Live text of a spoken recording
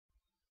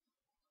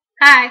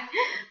Hi,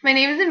 my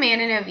name is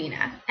Amanda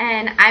Novina,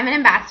 and I'm an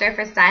ambassador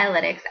for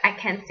Stylitics at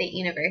Kent State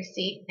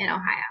University in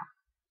Ohio.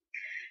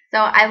 So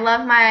I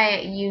love my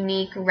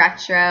unique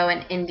retro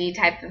and indie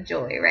type of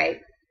jewelry,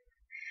 right?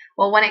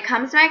 Well, when it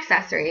comes to my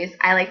accessories,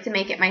 I like to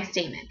make it my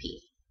statement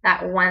piece,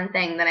 that one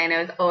thing that I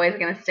know is always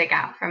going to stick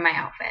out from my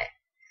outfit.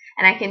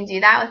 And I can do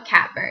that with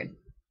Catbird.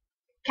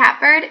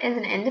 Catbird is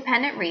an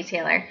independent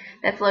retailer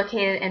that's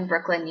located in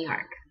Brooklyn, New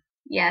York.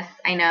 Yes,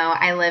 I know,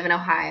 I live in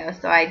Ohio,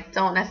 so I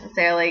don't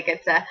necessarily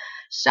get to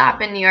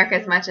shop in New York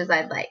as much as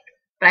I'd like,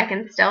 but I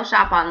can still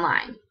shop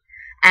online.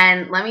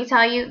 And let me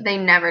tell you, they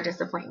never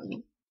disappoint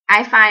me.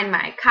 I find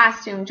my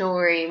costume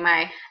jewelry,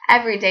 my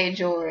everyday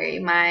jewelry,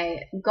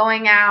 my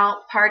going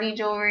out party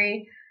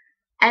jewelry,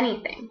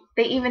 anything.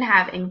 They even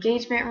have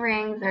engagement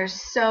rings. They're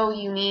so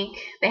unique.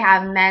 They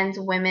have men's,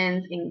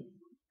 women's,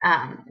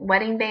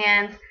 wedding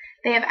bands.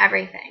 They have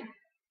everything.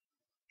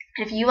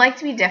 If you like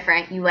to be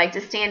different, you like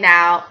to stand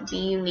out, be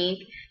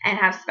unique, and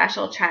have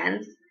special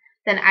trends,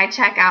 then I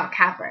check out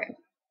Catbird.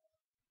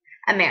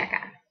 America,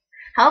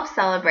 help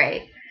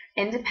celebrate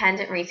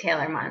Independent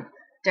Retailer Month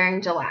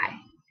during July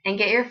and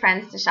get your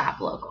friends to shop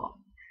local.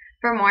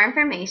 For more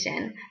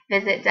information,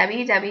 visit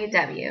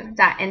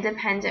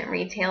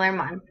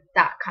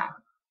www.independentretailermonth.com.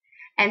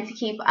 And to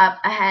keep up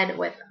ahead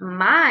with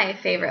my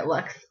favorite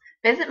looks,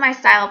 visit my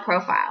style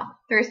profile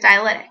through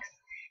Stylitics.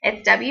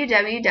 It's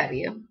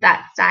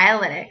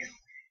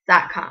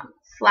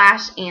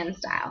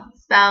www.stylitics.com/AnnStyle,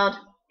 spelled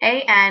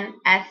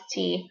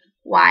ANSTYLE.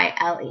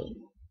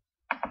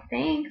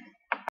 Thanks.